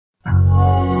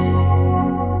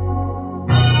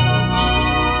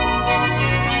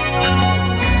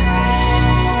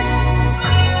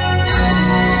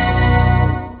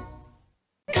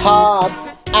pub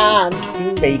and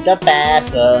meet the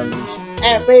Bearsons.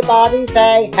 Everybody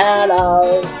say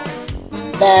hello.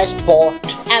 There's Port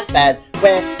and Ben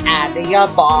with Annie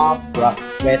and Barbara,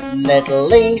 with little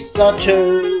Lisa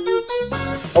too.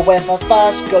 With a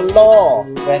first galore,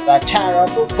 with a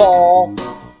terrible fall.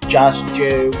 Just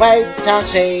you wait and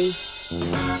see.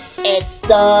 It's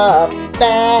the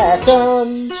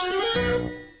Bearsons.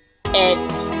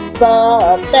 It's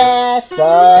the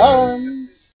Bearsons.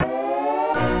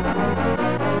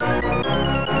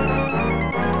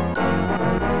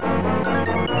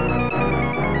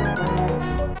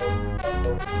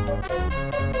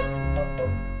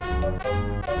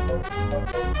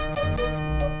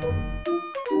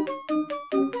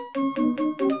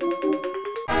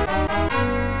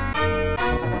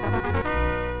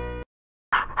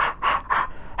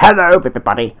 Hello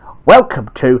everybody, welcome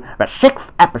to the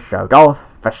 6th episode of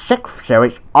the 6th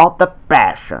series of The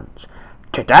Bearsons.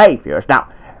 Today, viewers,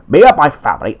 now, me and my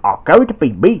family are going to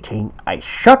be meeting a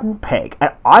sudden pig,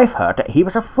 and I've heard that he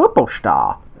was a football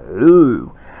star.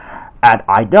 Ooh. And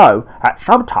I know that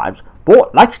sometimes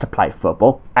Bort likes to play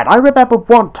football, and I remember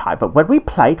one time that when we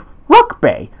played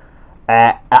rugby,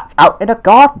 out in a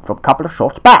garden from a couple of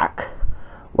shorts back.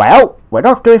 Well, we're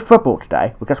not doing football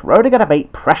today, because we're only going to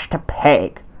meet Preston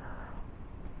Pig.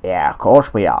 Yeah, of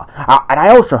course we are. And I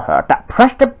also heard that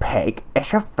Preston Pig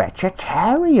is a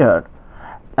vegetarian.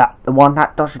 The one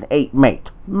that doesn't eat meat.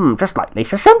 Just like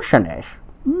Lisa Simpson is.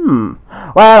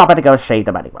 Well, I better go and see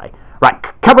them anyway. Right,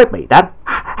 come with me then.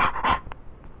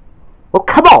 Well,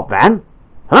 come on then.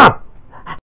 Huh?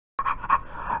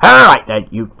 Alright then,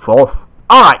 you four.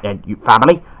 Alright then, you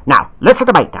family. Now, listen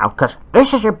to me now, because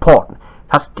this is important.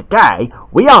 Because today,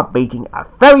 we are meeting a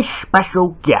very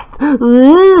special guest.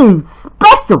 Ooh,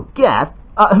 special guest?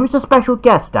 Who's the special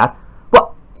guest, Dad?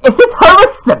 What, is it Homer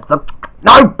Simpson?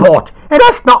 No, Bort, it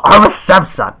is not Homer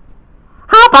Simpson.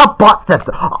 How about Bart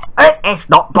Simpson? It is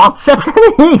not Bart Simpson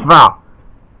either.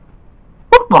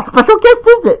 What special guest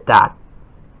is it, Dad?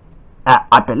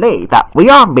 I believe that we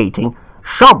are meeting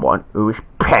someone who is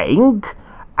pink,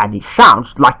 and he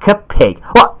sounds like a pig.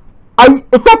 What?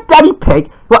 Is that Daddy Pig?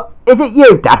 What? Is it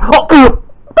you, Dad? Oh,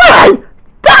 hey!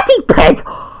 Daddy Pig!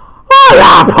 I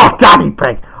am not Daddy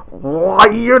Pig! Why,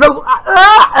 you know...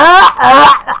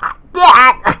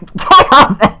 Get off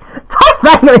me! Don't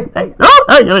failing me! Don't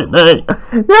failing me!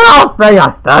 Get off me,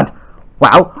 I said!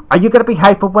 Well, are you going to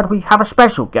behave for when we have a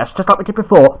special guest, just like we did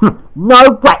before?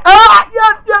 No way!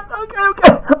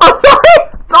 Okay. I'm sorry!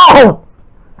 Oh!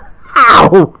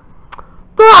 Ow!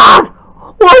 Dad!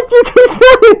 Why do you keep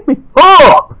shooting me?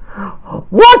 Oh!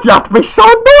 Why do you have to be so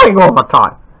annoying all the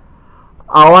time?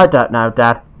 Oh, I don't know,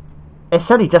 Dad.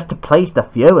 It's only just to please the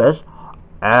viewers.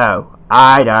 Oh,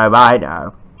 I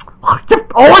know.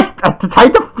 Just always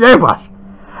entertain the viewers.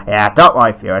 Yeah, don't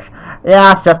worry, viewers.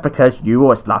 Yeah, it's just because you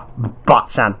always love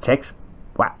butts antics.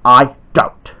 Well, I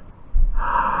don't.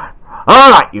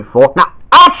 Alright, you four. Now,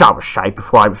 as I was saying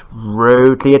before I was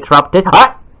rudely interrupted,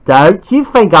 don't you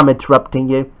think I'm interrupting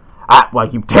you? Well,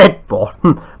 you did, Bort,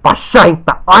 by saying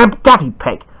that I am Daddy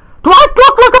Pig. Do I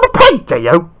look like I'm a pig to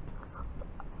you?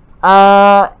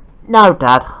 No,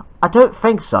 Dad, I don't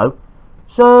think so.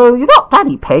 So, you're not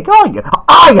Daddy Pig, are you?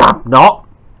 I am not.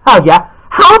 Oh, yeah.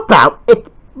 How about if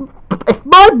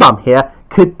my mum here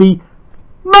could be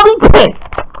Mummy Pig?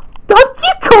 Don't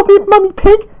you call me Mummy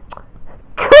Pig?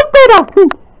 Come better,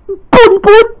 Bonnie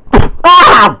Boy.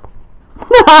 Ah!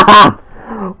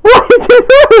 What did you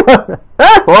do?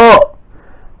 What?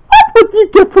 That's what you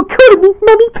get for calling me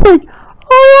Mummy Pig.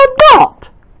 I am not.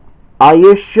 Are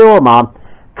you sure, Mum?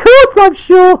 Of course I'm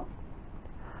sure.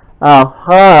 Oh,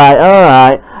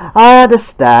 alright. I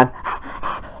understand.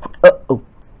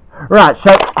 Right,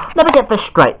 so, let me get this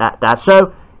straight, Dad.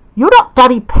 So, you're not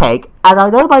Daddy Pig, and I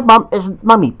know my mum isn't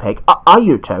Mummy Pig. Are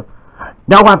you two?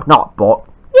 No, I'm not, Bort.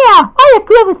 Yeah, I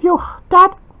agree with you,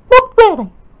 Dad. Not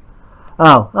really.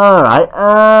 Oh, alright,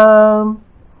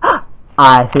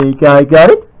 I think I got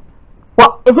it.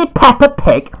 What, is it Peppa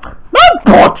Pig? No,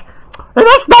 Bort! It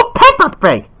is not Peppa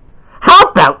Pig! How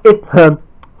about if,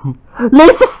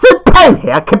 Lisa Simpson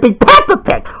here can be Peppa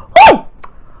Pig? Oi!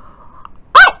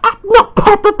 I am not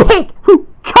Peppa Pig!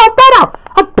 Calm that out!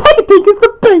 And Peppa Pig is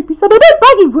the baby, so I don't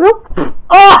think he will!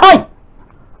 Oh, hey!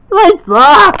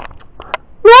 Lisa!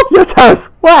 Love your toes!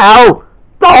 Well!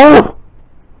 Oh!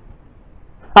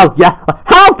 Oh yeah,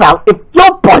 how about if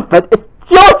your boyfriend is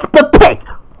George the Pig?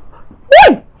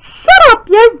 Wait, shut up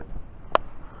you!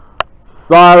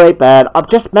 Sorry Ben, I'm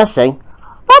just messing.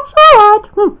 That's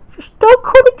alright, just don't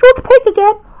call me George Pig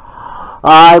again.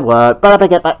 I won't, but I better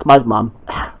get back to my mum.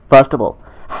 First of all.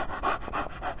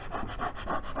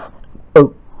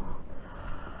 Oh.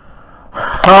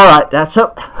 Alright then,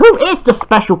 so who is the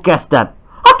special guest then?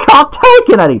 I can't take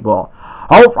it anymore.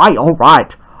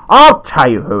 Alright. I'll tell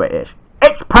you who it is.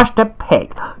 It's Preston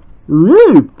Pig.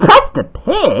 Ooh, Preston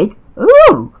Pig?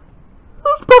 Ooh.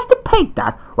 Who's Preston Pig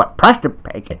then? Well, Preston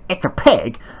Pig, it's a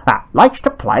pig that likes to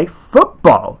play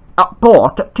football.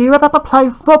 But, do you remember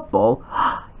playing football?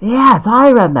 Yes, I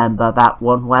remember that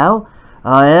one well.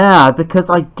 Oh yeah, because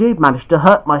I did manage to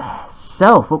hurt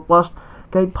myself whilst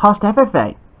going past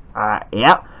everything.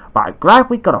 Yeah, but I'm glad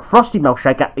we got a frosty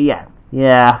milkshake at the end.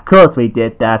 Yeah, of course we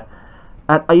did, Dad.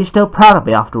 And are you still proud of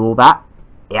me after all that?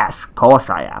 Yes, of course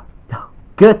I am.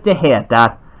 Good to hear,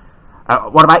 Dad.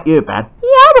 What about you, Ben? Yeah,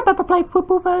 I remember playing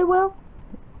football very well.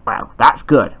 Well, that's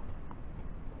good.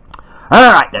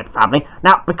 Alright then, family.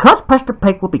 Now, because Preston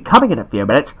Pig will be coming in a few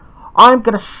minutes, I'm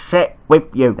going to sit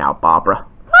with you now, Barbara.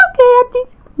 Okay,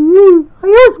 Andy. I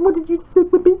always wanted you to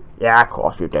sit with me. Yeah, of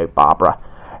course you do, Barbara.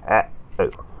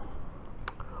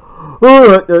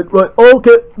 Alright then, right, I'll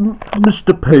get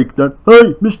Mr. Pig then.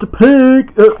 Hey, Mr.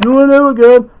 Pig, you are there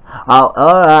again? Oh,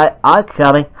 alright, I'm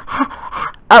coming.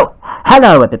 Oh,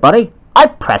 hello everybody.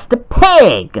 I'm Preston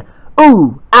Pig.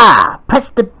 Ooh,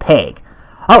 Preston Pig.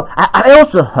 Oh, I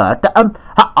also heard that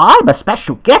I'm a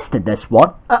special guest in this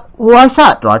one. Why's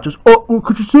that, Digers? Oh, well,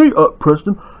 could you see,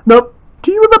 Preston? Now,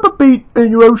 do you remember being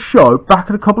in your own show back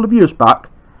a couple of years back?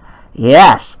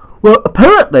 Yes. Well,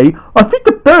 apparently, I think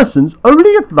the Bearsons are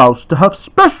really allowed to have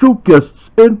special guests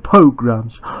in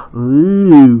programmes.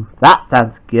 Ooh, that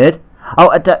sounds good.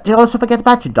 Oh, do you also forget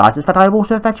about you, Digers, that I'm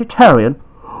also a vegetarian?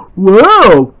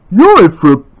 Well, you're in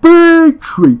for a big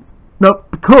treat. Now,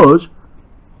 because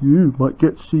you might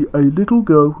get to see a little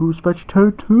girl who's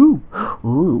vegetarian too.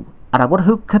 Ooh, and I wonder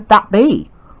who could that be?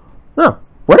 Oh,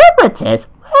 whatever it is,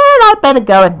 well, I'd better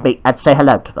go and meet and say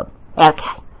hello to them.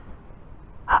 Okay.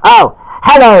 Oh,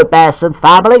 hello, Bearson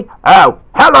Family. Oh,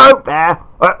 hello there.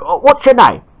 What's your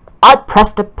name? I'm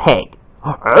Preston Pig.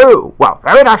 Oh, well,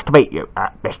 very nice to meet you,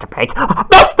 Mr. Pig.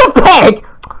 Mr. Pig!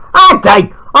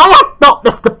 Andy, I am not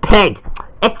Mr. Pig.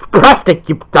 It's Preston,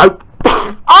 you dope.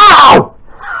 Ow!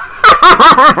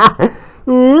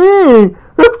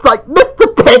 Looks like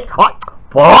Mr. Pig.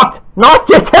 What? Not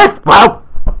it as well.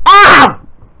 Ow!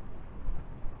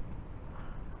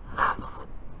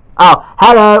 Oh,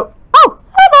 hello. Oh,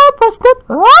 hello, Preston.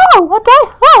 Oh, and I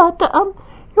heard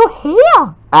you're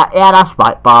here. Yeah, that's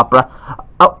right, Barbara.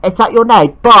 Oh, is that your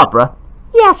name, Barbara?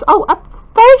 Yes. Oh, I'm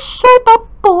very sorry about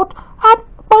Bort and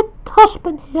my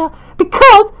husband here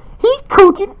because he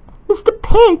called you Mr.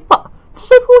 Pig. But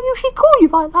does everyone usually call you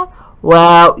like that?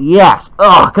 Well, yes.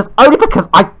 Only because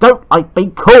I've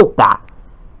been called that.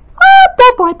 Oh,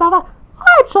 don't worry about that.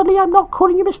 I'm not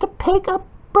calling you Mr. Pig,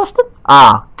 Preston.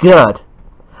 Ah, good.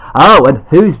 Oh, and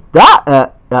who's that,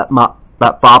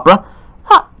 Barbara?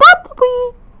 That would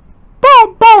be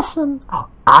Ben Bearson.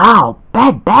 Oh,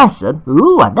 Ben Bearson?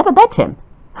 Ooh, I've never met him.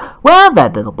 Well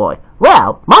then, little boy.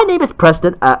 Well, my name is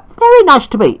Preston. Very nice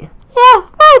to meet you. Yeah,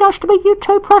 very nice to meet you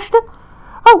too, Preston.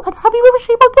 Oh, and have you ever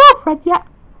seen my girlfriend yet?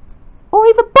 Or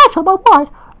even better, my wife?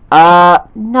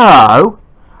 No.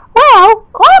 Well,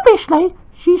 obviously,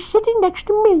 she's sitting next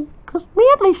to me, because me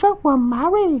and Lisa were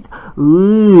married.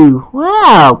 Ooh,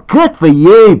 wow, good for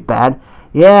you, Ben.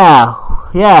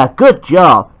 Yeah, good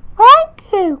job.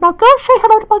 Thank you. Now go say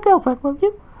hello to my girlfriend, will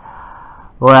you?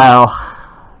 Well,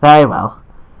 very well.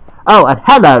 Oh, and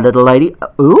hello, little lady.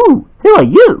 Ooh, who are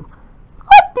you?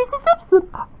 I'm Mrs. Simpson.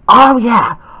 Oh,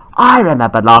 yeah, I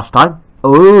remember last time.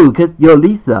 Ooh, because you're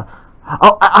Lisa.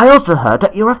 Oh, I also heard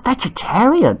that you're a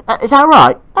vegetarian. Is that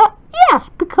right? Yes,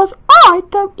 because I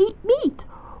don't eat meat.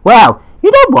 Well,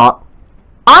 you know what?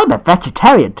 I'm a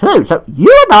vegetarian too, so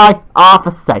you and I are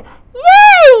the same.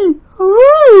 Yay!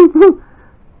 Ooh.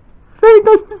 Very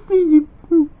nice to see you,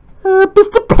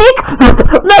 Mr. Pig.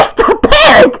 Mr.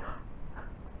 Pig!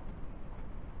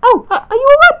 Oh, are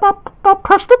you alright,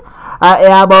 Preston?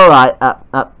 Yeah, I'm alright,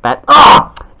 Ben.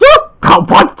 Oh, you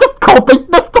can't just call me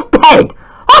Mr. Pig.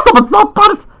 I thought so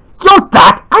bad as your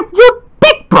dad and your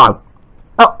big bro.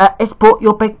 Oh, is Bort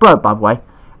your big bro, by the way?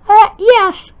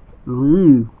 Yes.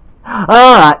 Ooh.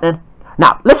 Alright then.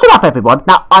 Now, listen up, everyone.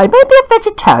 Now, I may be a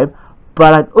vegetarian,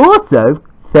 but I'm also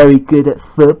very good at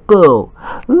football.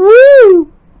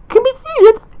 Ooh. Can we see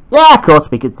it? Yeah, of course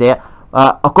we can see it.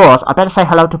 Of course, I better say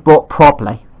hello to Bort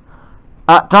properly.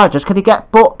 Digers, can you get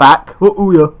Bort back?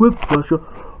 Oh yeah, with pleasure.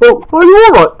 Oh, are you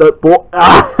alright there, Bort?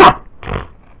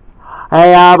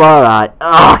 Hey, I'm alright.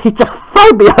 Oh, he just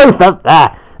threw me over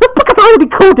there. That's because I only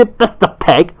called him Mr.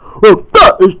 Pig. Well,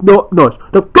 that is not nice.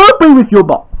 Now go be with your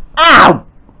mum. Ow!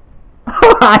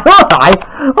 Alright.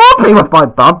 I'll be with my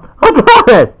mum. I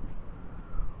promise.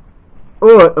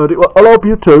 Alright, Eddie, well, I'll help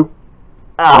you too.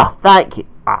 Oh, thank you.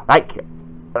 Oh, thank you.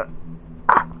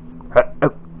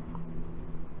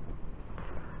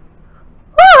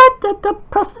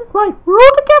 Alright, Preston, right, we're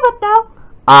all together now.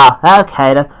 Ah,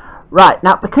 okay then. Right,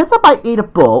 now, because I might need a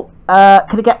ball,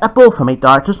 can you get that ball for me,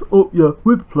 Directors? Oh, yeah,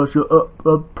 with pleasure,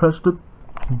 Preston.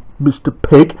 Mr.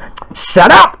 Pig.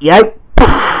 Shut up, you!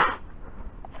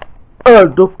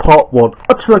 End of part 1.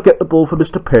 Until I get the ball for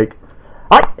Mr. Pig.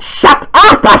 Right, shut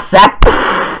up, I said!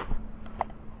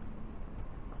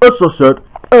 As I said,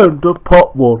 end of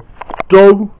part 1.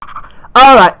 Done.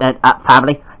 Alright then,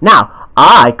 family. Now,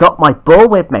 I got my ball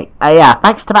with me.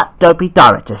 Thanks to that dopey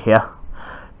director here.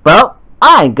 Well,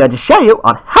 I'm going to show you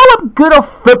on how I'm good at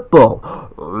football.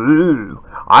 Ooh,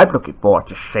 I'm looking forward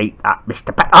to see that,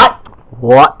 Mr.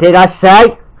 What did I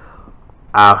say?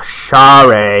 Oh,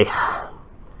 sorry.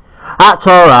 That's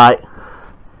alright.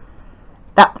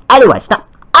 Now, anyways,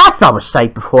 as I was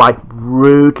saying before I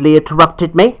rudely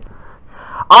interrupted me,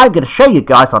 I'm going to show you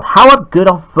guys on how I'm good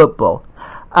on football.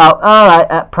 Oh,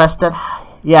 alright, Preston.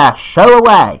 Yeah, show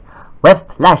away. With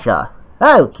pleasure.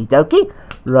 Okie dokie.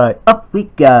 Right, up we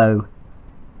go.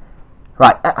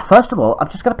 Right, first of all, I'm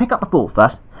just going to pick up the ball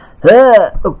first.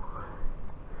 Oh.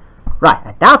 Right,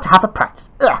 and now to have a practice.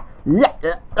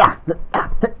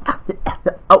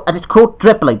 Oh, and it's called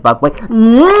dribbling, by the way.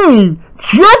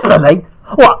 Dribbling?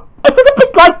 What? Is it a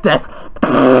bit like this?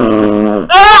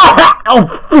 Oh,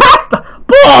 Preston!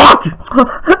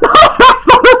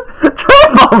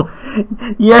 Dribble!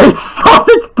 You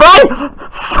sausage brain!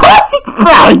 Sausage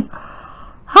brain!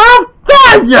 How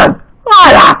dare you!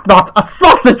 I am not a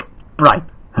sausage brain!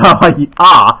 Oh, you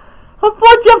are? And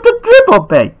why do you have to dribble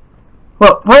me?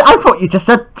 Well, wait, I thought you just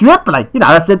said dribbling. You know,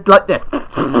 I said like this.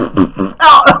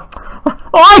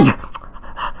 Oi!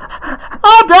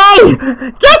 Andy!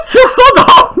 Get your son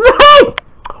off me!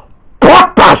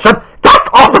 What, Preston? Get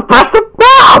off of Preston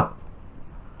now!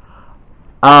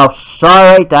 Oh,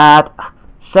 sorry, Dad.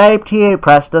 Same to you,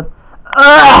 Preston.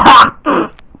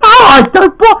 Oh, I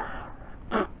don't want...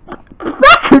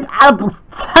 That could apples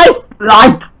taste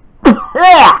like...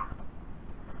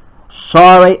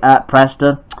 Sorry,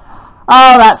 Preston.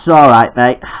 Oh, that's alright,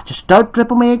 mate. Just don't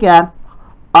dribble me again.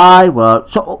 I won't.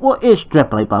 So, what is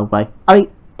dribbling, by the way? I mean,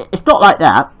 it's not like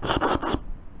that.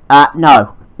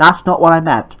 No, that's not what I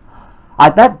meant.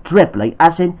 I meant dribbling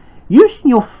as in using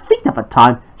your feet up a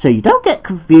time so you don't get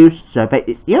confused, so that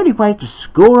it's the only way to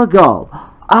score a goal.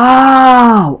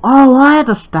 Oh, I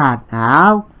understand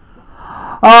now.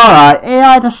 Alright,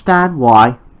 I understand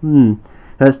why.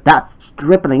 Because that's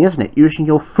dribbling, isn't it? Using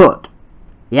your foot.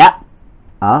 Yep.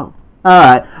 Oh.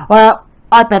 Alright. Well,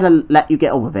 I better let you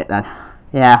get on with it then.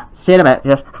 Yeah. See you in a bit.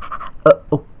 Just.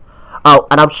 Oh,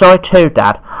 and I'm sorry too,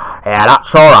 Dad. Yeah,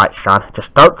 that's alright, son.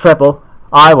 Just don't dribble.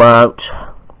 I won't.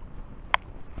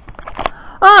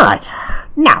 Alright.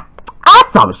 Now,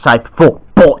 as I was saying before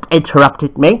Bort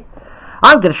interrupted me,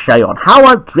 I'm going to show you on how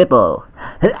I dribble.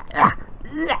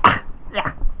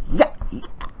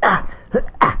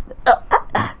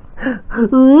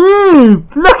 Ooh,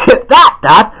 look at that,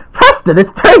 Dad! Preston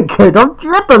is pretty good on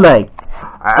dribbling!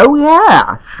 Oh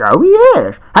yeah, so he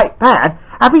is! Hey, Dad,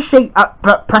 have you seen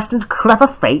Preston's clever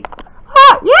feet?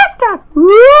 Oh, yes, Dad!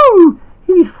 Ooh,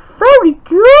 he's very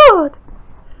good!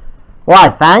 Why,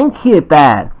 thank you,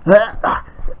 Ben! Well,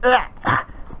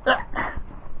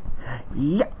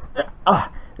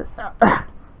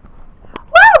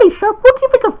 Lisa, what do you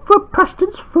think of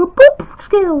Preston's football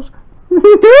skills?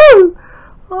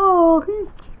 Oh,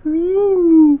 he's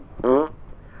dreamy.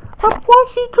 Why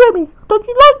is he dreamy? Don't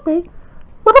you like me?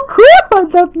 Well, of course I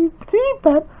love you too,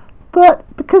 Ben. But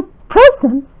because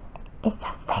Preston is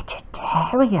a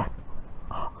vegetarian.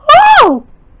 Oh!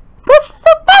 Preston's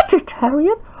a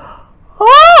vegetarian?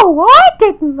 Oh, I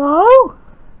didn't know.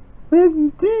 Well,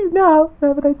 you do now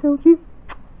that I told you.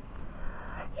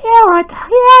 Yeah, right. Yeah,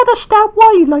 I understand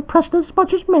why you like Preston as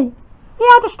much as me. Yeah,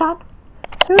 I understand.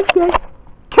 Okay.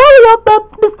 Carry on,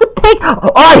 Mr. Pig!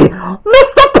 Oi!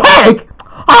 Mr. Pig!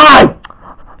 Oi!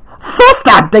 First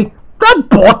Andy, then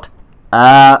Bort.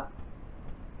 And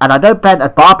I know Ben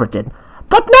and Barbara did,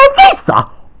 but no Lisa!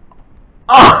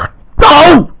 Oh,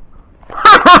 no!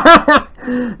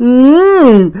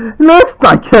 Looks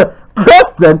like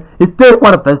Preston is doing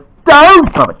one of those stone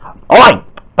rubbish. Oi!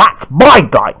 That's my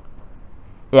guy!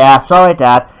 Yeah, sorry,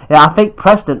 Dad. Yeah, I think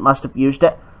Preston must have used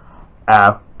it.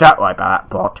 Don't worry about that,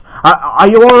 Bort. Are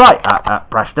you alright,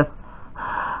 Preston?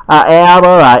 Yeah, I'm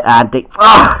alright, Andy.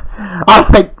 I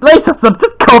think Lisa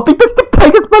just copied Mr.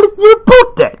 Pig as well as you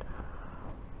Bort did.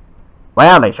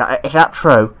 Well, Lisa, is that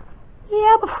true?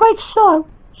 Yeah, I'm afraid so.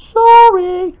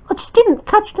 Sorry. I just didn't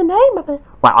catch the name of it.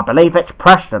 Well, I believe it's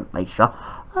Preston, Lisa.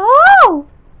 Oh,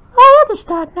 I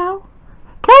understand now.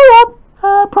 Carry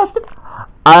on, Preston.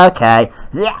 Okay.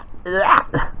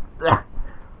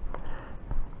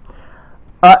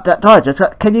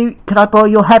 Can I borrow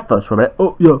your headphones for a minute?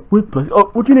 Oh, yeah, with pleasure. Oh,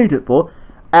 what do you need it for?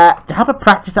 To have a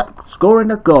practice at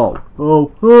scoring a goal.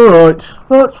 Oh, alright,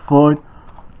 that's fine.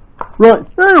 Right,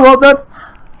 here you are then.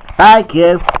 Thank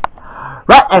you.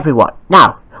 Right, everyone.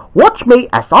 Now, watch me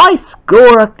as I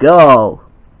score a goal.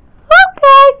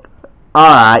 Okay.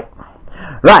 Alright.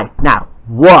 Right, now,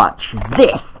 watch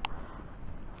this.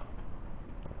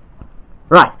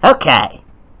 Right, okay.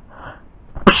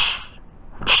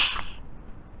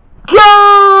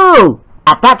 Go!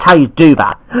 And that's how you do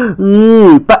that.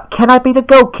 Ooh, but can I be the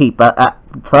goalkeeper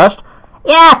first?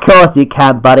 Yeah, of course you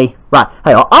can, buddy. Right,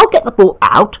 hang on, I'll get the ball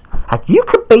out, and you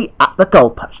can be at the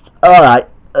goalpost. Alright.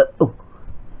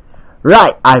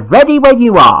 Right, I'm ready when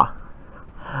you are.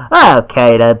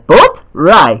 Okay then, bud.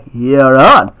 Right, you're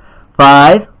on.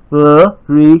 5, 4,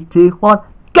 3, 2, 1,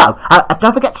 go!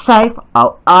 Don't forget to save.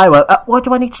 Oh, I won't. What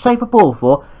do I need to save a ball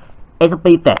for? It'll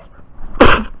be this.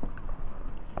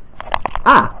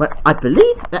 Well, I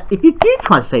believe that if you do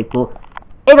try to save ball,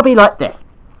 it'll be like this.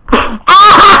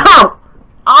 Ow!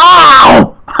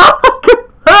 Ow!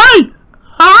 Hey!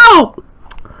 Ow!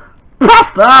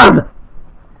 Preston!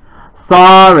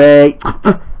 Sorry.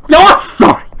 You're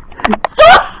sorry!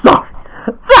 You're sorry!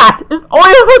 That is all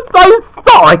you were so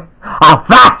sorry! Oh,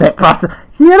 that's it, Preston.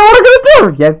 You know what I'm going to do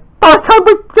with you? By the time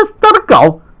we've just done a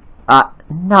goal?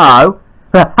 No.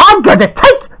 I'm going to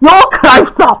take your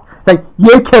clothes off so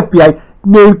you can be a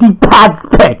nudie pants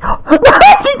pig.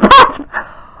 Nudie pants!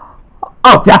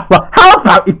 Oh, yeah, well, how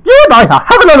about if you and I are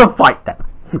having another fight then?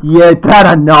 You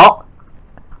better not.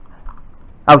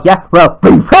 Oh, yeah, well,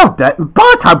 we will do it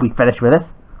by the time we finish with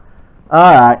this.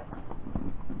 Alright.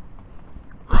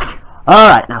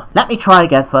 Alright, now, let me try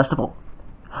again first of all.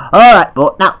 Alright,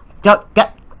 but now,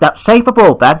 don't save the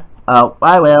ball, Ben. Oh,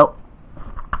 I will.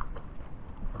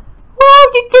 Well,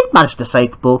 you did manage to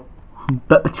save the ball.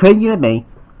 But between you and me,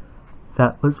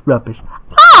 that was rubbish.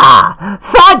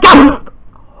 Thank God!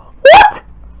 What?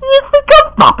 You think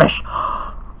I'm rubbish?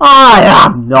 I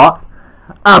am not.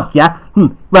 Oh, yeah?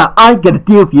 Well, I'm gonna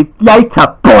deal with you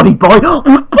later, body boy.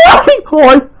 Body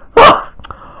boy?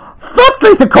 First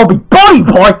Lisa called me body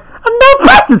boy, and now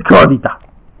Preston's calling me that.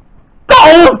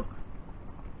 Oh!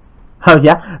 Oh,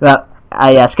 yeah? Well,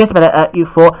 excuse me, you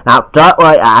four. Now, don't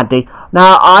worry, Andy.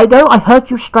 Now, I know I heard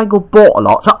you strangle Bort a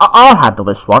lot, so I'll handle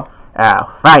this one.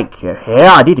 Oh, thank you.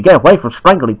 Yeah, I need to get away from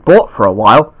strangling Bort for a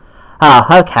while. Oh,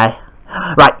 okay.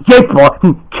 Right, you boy,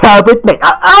 come with me.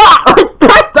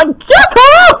 Preston, get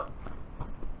off!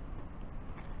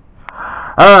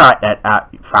 Alright then,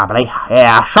 family.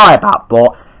 Yeah, sorry about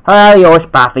Bort. He always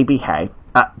badly behaved.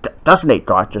 Doesn't he,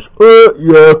 Titus?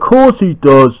 Yeah, of course he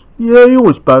does. Yeah, he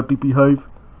always badly behave.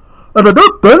 And I know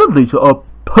Ben and Lisa are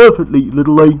perfectly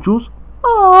little angels.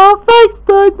 Oh, thanks,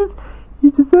 Titus.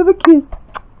 You deserve a kiss.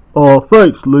 Oh,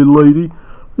 thanks, little lady.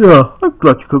 Yeah, I'm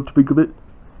glad you come to think of it.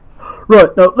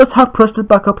 Right, now, let's have Preston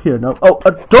back up here now. Oh,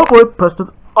 and don't worry, Preston.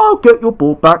 I'll get your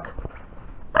ball back.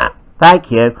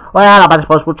 Thank you. Well, I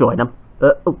suppose we'll join them.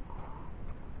 I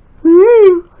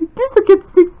guess I get to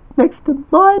sit next to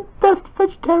my best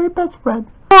vegetarian best friend.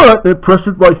 Alright then,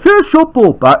 Preston. Right, here's your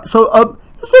ball back. So,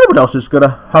 is anyone else is going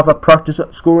to have a practice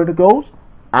at scoring the goals?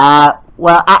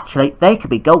 Well, actually, they could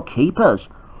be goalkeepers.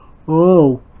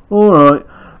 Oh, alright.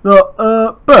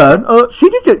 Now, Ben, she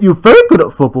did get you very good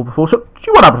at football before, so do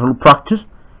you want to have a little practice?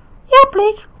 Yeah,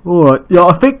 please. Alright, yeah,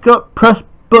 I think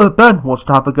Ben wants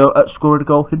to have a go at scoring a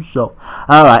goal himself.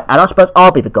 Alright, and I suppose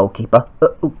I'll be the goalkeeper.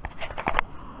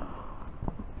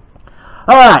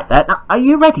 Alright then, now, are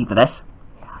you ready for this?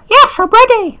 Yes, I'm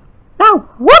ready. Now,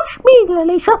 watch me,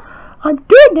 Alicia. I'm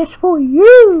doing this for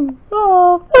you.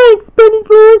 Oh, thanks, Benny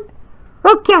boy.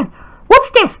 Okay,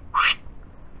 watch this.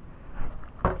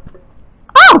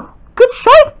 Oh, good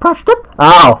save, Preston.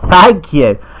 Oh, thank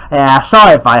you. Yeah,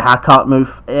 sorry if I can't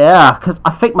move. Yeah, because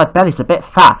I think my belly's a bit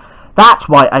fat. That's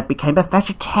why I became a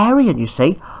vegetarian, you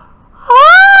see.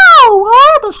 Oh,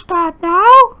 I understand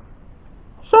now.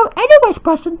 So, anyways,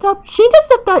 Preston, seeing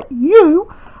as that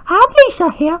you and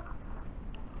Lisa here,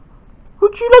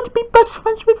 would you like to be best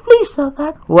friends with Lisa,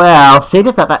 then? Well, seeing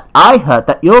as that I heard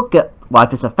that your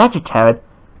wife is a vegetarian,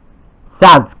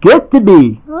 sounds good to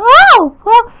me. Oh,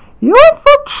 well, you're in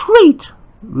for a treat.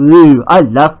 Ooh, I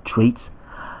love treats.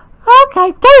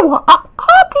 Okay, tell you what,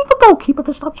 I'll be the goalkeeper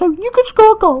this time, so you can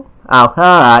score a goal. Oh,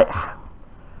 alright.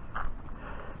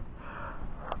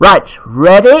 Right,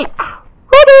 ready?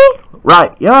 Ready?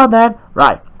 Right, you're on then.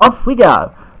 Right, off we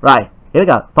go. Right, here we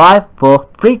go. 5, 4,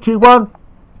 3, 2, 1.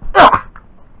 Ugh.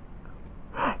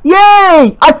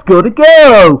 Yay! I scored a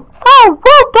goal! Oh,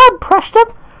 well done, Preston.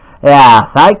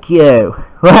 Yeah, thank you.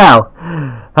 Well,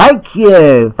 thank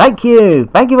you. Thank you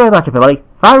very much, everybody.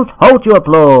 Hold your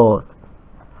applause.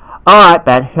 Alright,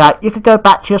 Ben. Right, you can go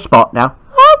back to your spot now.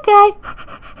 Okay.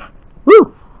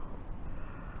 Woo!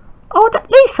 Oh,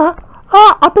 Lisa,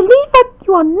 I believe that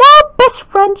you are now best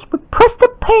friends with Preston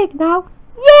Pig now.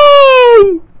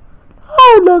 Yay!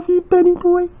 I love you, Benny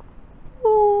boy.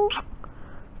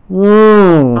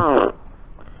 Mm.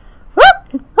 Well,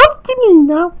 it's up to me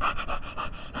now.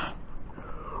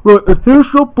 Right, and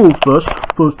here's your ball first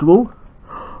of all.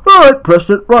 Alright,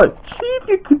 Preston, right, see if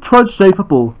you can try and save a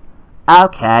ball.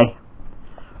 Okay.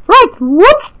 Right,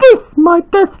 what's this, my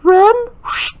best friend?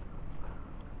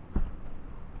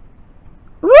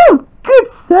 Ooh, good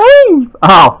save.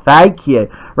 Oh, thank you.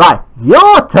 Right,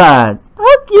 your turn.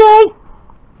 Okay.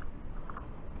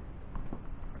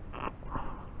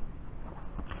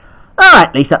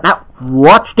 Alright, Lisa, now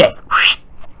watch this.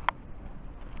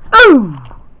 Oh!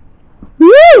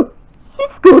 Ooh! You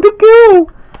scored a goal!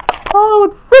 Oh,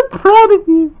 I'm so proud of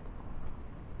you!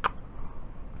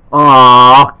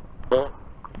 Aww.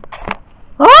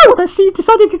 Oh, I see you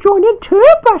decided to join in too,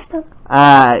 Preston!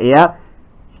 Yeah.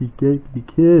 She gave me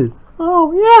a kiss.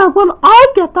 Oh, yeah, well, I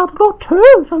get that a lot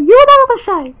too, so you don't have a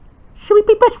say. Should we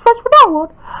be best friends from now on?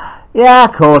 Yeah,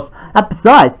 of course. And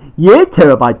besides, you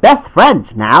two are my best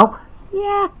friends now.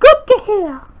 Yeah, good to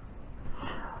hear.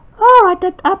 Alright,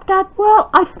 Dad, well,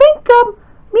 I think,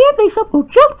 me and Lisa will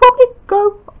just probably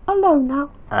go alone now.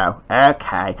 Oh,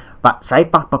 okay. But say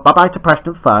bye-bye to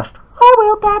Preston first. I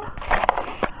will, Dad.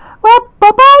 Well,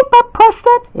 bye-bye,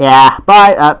 Preston. Yeah,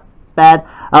 bye, Ben.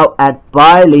 Oh, and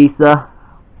bye, Lisa.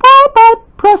 Bye-bye,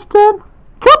 Preston.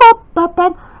 Come on,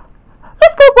 Ben.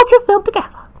 Let's go watch a film together.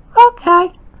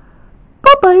 Okay.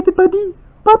 Bye-bye, everybody.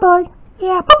 Bye-bye.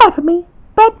 Yeah, bye-bye for me.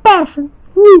 Ben Bearson.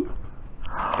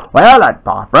 Well then,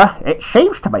 Barbara, it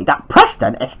seems to me that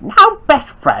Preston is now best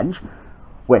friends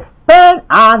with Ben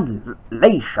and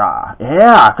Lisa.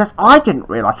 Yeah, because I didn't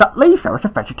realise that Lisa was a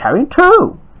vegetarian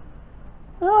too.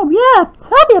 Oh, yeah,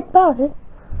 tell me about it.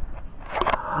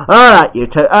 Alright, you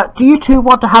two. Do you two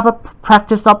want to have a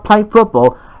practice on playing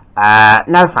football?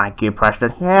 No thank you,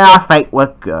 Preston. Yeah, I think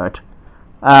we're good.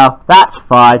 Oh, that's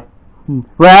fine.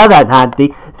 Well then,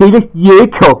 Andy, seeing as you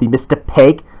called me Mr.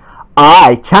 Pig,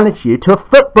 I challenge you to a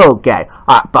football game.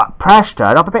 But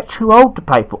Preston, I'm a bit too old to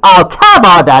play football. Oh, come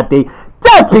on, Andy.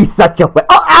 Don't be such a...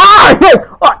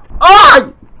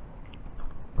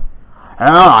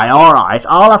 Alright,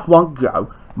 I'll have one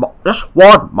go. Just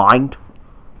one, mind.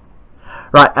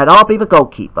 Right, and I'll be the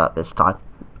goalkeeper this time.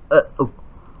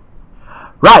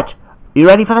 Right, you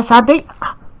ready for this, Andy?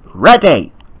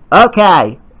 Ready.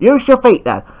 Okay, use your feet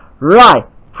then. Right,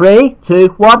 3, 2,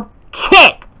 1,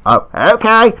 kick! Oh,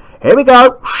 okay, here we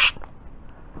go.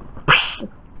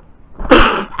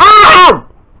 Ow!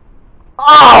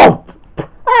 Oh!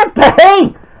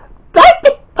 Andy! Don't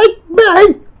hit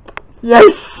me!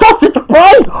 You sausage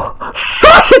brain!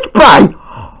 Sausage brain!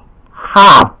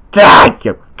 How dare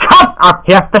you! Come up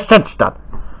here, the cinch done.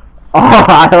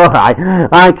 Alright,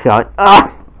 I can't.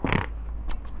 Ow!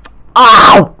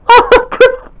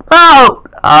 Oh!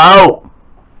 Oh!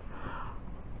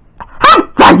 How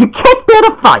dare you kick me in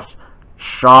the face?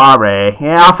 Sorry.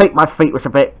 Yeah, I think my feet was a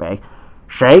bit big.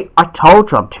 See, I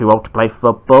told you I'm too old to play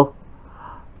football.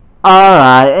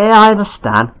 Alright, yeah, I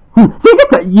understand. See,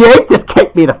 that you just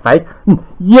kicked me in the face.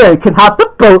 You can have the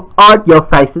ball on your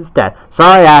face instead.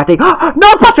 Sorry, Andy.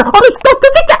 No pressure!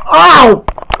 Ow!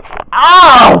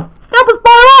 Ow! That was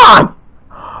my arm!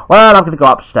 Well, I'm going to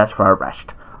go upstairs for a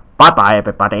rest. Bye-bye,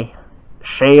 everybody.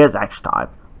 See you next time.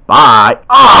 Bye.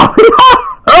 Oh!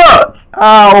 Hurts!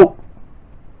 Ow!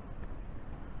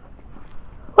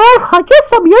 Well, I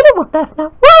guess I'm the only one left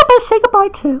now. Well, I better say goodbye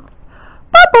too.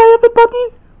 Bye-bye,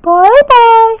 everybody.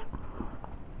 Bye-bye.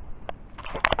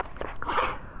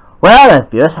 Well then,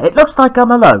 viewers, it looks like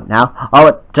I'm alone now.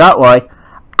 Oh, don't worry.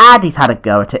 Andy's had a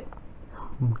go at it.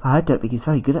 I don't think he's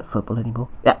very good at football anymore.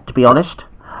 Yeah, to be honest.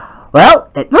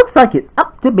 Well, it looks like it's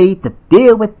up to me to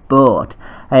deal with board.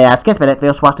 Hey, excuse me,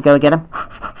 viewers, wants to go and get him.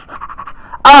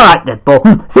 Alright then, Bull.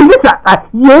 See,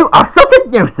 you are such a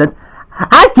nuisance.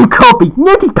 As you call me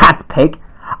Nudie Pants Pig,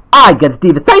 I'm going to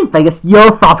do the same thing as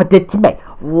your father did to me.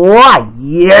 Why,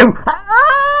 you...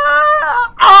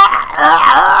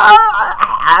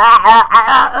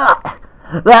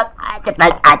 Well,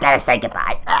 I better say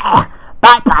goodbye.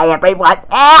 Bye-bye, everyone.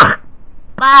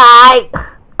 Bye.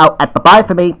 Oh, and bye-bye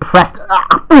for me, Preston.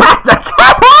 Preston!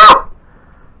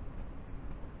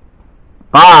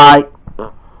 Bye.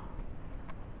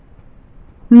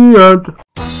 The end.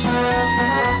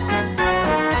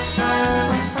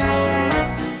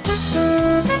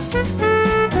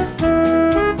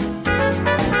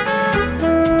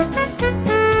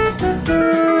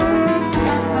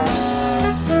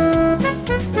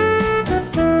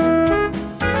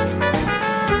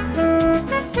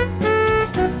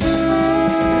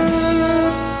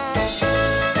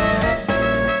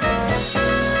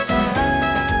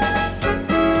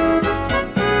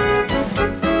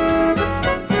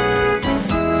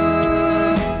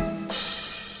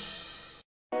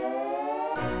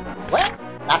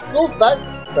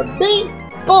 folks from me,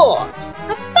 Boar.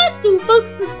 And thank you,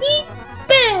 folks, for being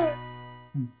bear.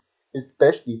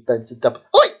 Especially thanks to